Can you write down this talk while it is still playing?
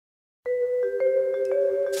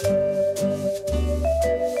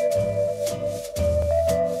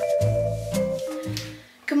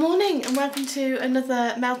welcome to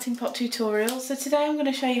another melting pot tutorial. So today I'm going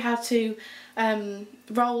to show you how to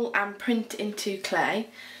roll and print into clay.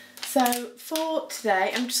 So for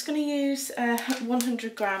today I'm just going to use a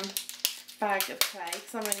 100-gram bag of clay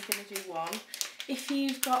because I'm only going to do one. If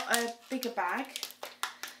you've got a bigger bag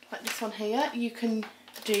like this one here, you can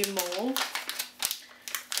do more.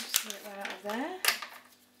 Just get it right out of there,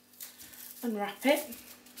 unwrap it.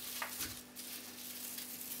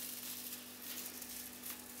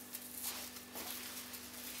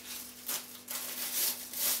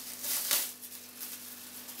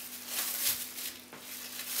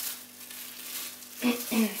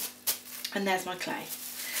 And there's my clay.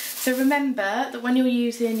 So remember that when you're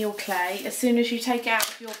using your clay, as soon as you take it out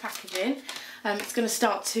of your packaging, it's going to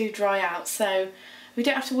start to dry out. So we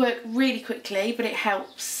don't have to work really quickly, but it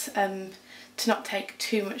helps to not take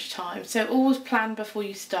too much time. So always plan before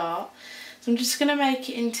you start. So I'm just going to make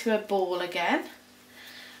it into a ball again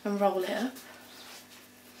and roll it up.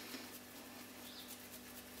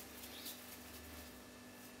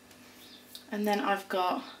 And then I've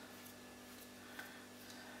got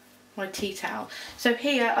my tea towel. So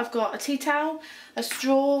here I've got a tea towel, a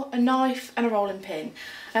straw, a knife and a rolling pin.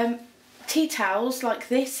 Tea towels like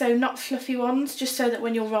this, so not fluffy ones, just so that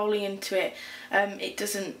when you're rolling into it, it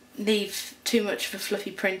doesn't leave too much of a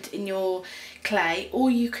fluffy print in your clay. Or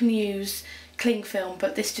you can use cling film,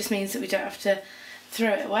 but this just means that we don't have to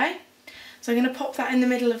throw it away. So I'm going to pop that in the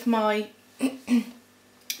middle of my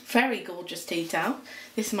very gorgeous tea towel.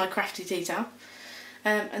 This is my crafty tea towel.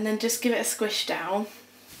 And then just give it a squish down.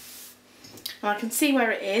 And I can see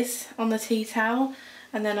where it is on the tea towel,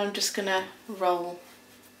 and then I'm just going to roll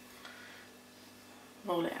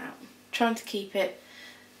it out, trying to keep it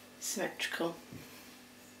symmetrical.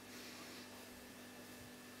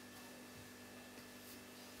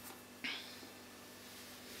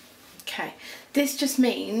 Okay, this just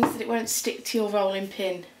means that it won't stick to your rolling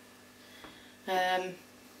pin, and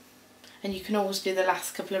you can always do the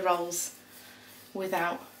last couple of rolls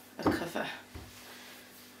without a cover.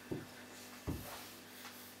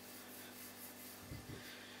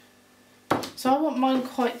 So I want mine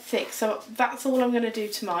quite thick, so that's all I'm going to do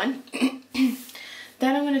to mine.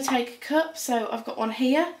 Then I'm going to take a cup, so I've got one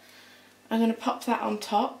here. I'm going to pop that on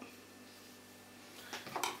top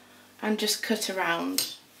and just cut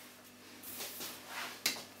around.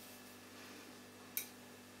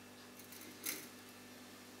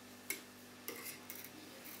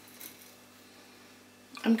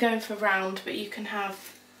 I'm going for round, but you can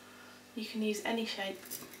use any shape.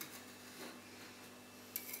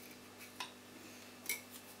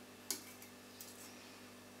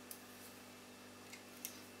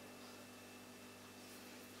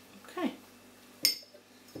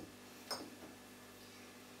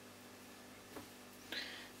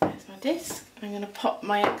 Disc. I'm going to pop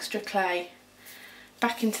my extra clay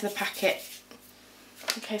back into the packet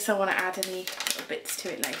in case I want to add any little bits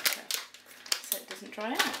to it later so it doesn't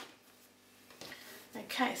dry out.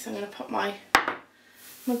 Okay, so I'm going to pop my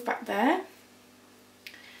mug back there.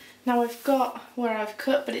 Now I've got where I've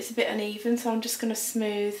cut, but it's a bit uneven, so I'm just going to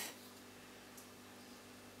smooth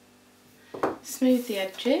the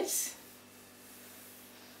edges.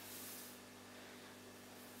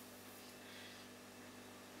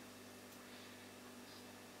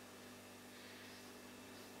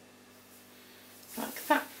 Like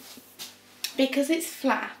that. Because it's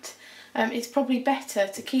flat, it's probably better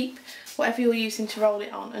to keep whatever you're using to roll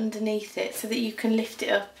it on underneath it so that you can lift it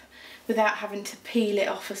up without having to peel it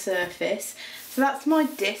off a surface. So that's my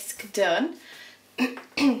disc done.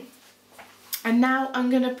 And now I'm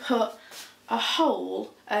going to put a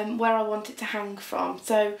hole where I want it to hang from.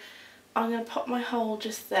 So I'm going to pop my hole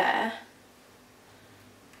just there.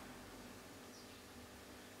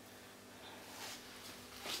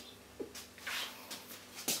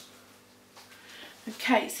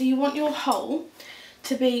 Okay, so you want your hole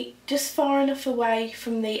to be just far enough away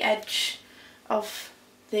from the edge of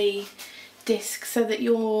the disc so that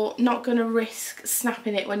you're not going to risk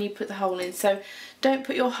snapping it when you put the hole in. So don't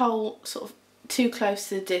put your hole sort of too close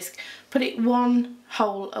to the disc. Put it one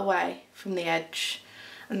hole away from the edge,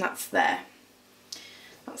 and that's there.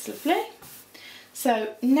 That's lovely.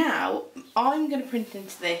 So now I'm going to print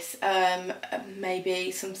into this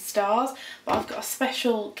maybe some stars, but I've got a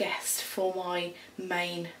special guest for my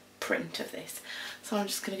main print of this. So I'm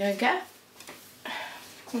just going to go and get her.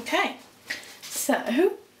 Okay, so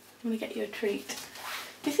I'm going to get you a treat.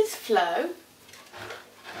 This is Flo,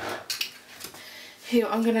 who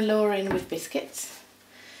I'm going to lure in with biscuits.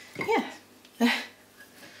 Yeah.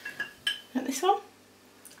 Like this one?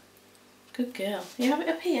 Good girl. You have it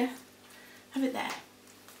up here. Have it there.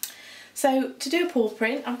 So to do a paw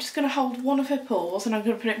print, I'm just going to hold one of her paws and I'm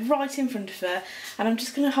going to put it right in front of her, and I'm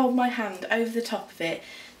just going to hold my hand over the top of it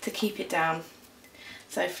to keep it down.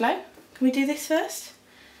 So Flo, can we do this first?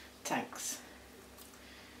 Thanks.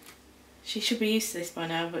 She should be used to this by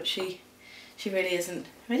now, but she really isn't.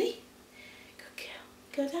 Ready? Good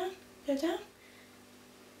girl. Go down, go down.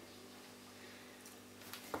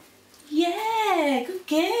 Yeah, good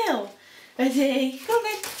girl. Ready? Go on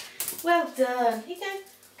then. Well done. Here you go.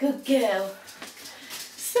 Good girl.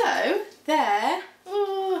 So there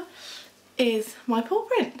is my paw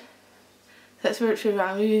print. Let's rotate it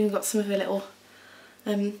around. We've even got some of her little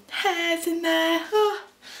hairs in there. Oh.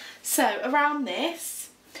 So around this,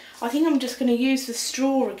 I think I'm just going to use the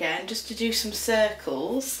straw again just to do some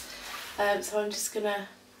circles. So I'm just going to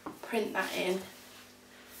print that in.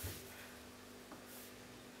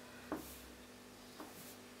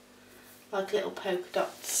 Like little polka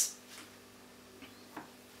dots.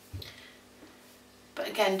 But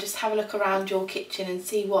again, just have a look around your kitchen and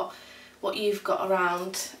see what you've got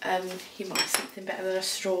around. You might have something better than a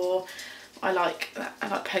straw. I like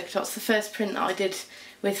polka dots. The first print that I did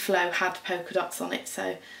with Flo had polka dots on it,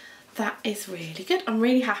 so that is really good. I'm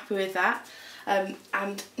really happy with that.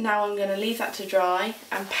 And now I'm going to leave that to dry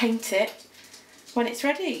and paint it when it's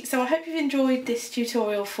ready. So I hope you've enjoyed this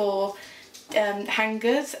tutorial for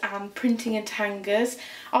hangers and printing into hangers.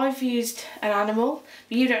 I've used an animal,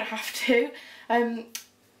 but you don't have to.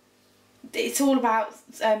 It's all about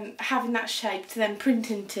having that shape to then print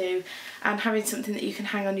into and having something that you can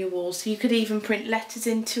hang on your wall. So you could even print letters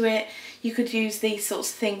into it. You could use these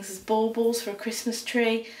sorts of things as baubles for a Christmas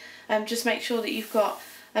tree. Just make sure that you've got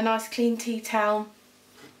a nice clean tea towel,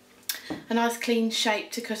 a nice clean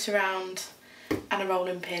shape to cut around, and a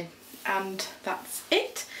rolling pin. And that's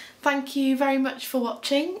it. Thank you very much for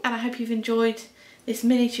watching, and I hope you've enjoyed this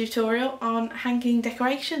mini tutorial on hanging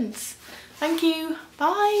decorations. Thank you.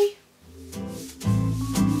 Bye.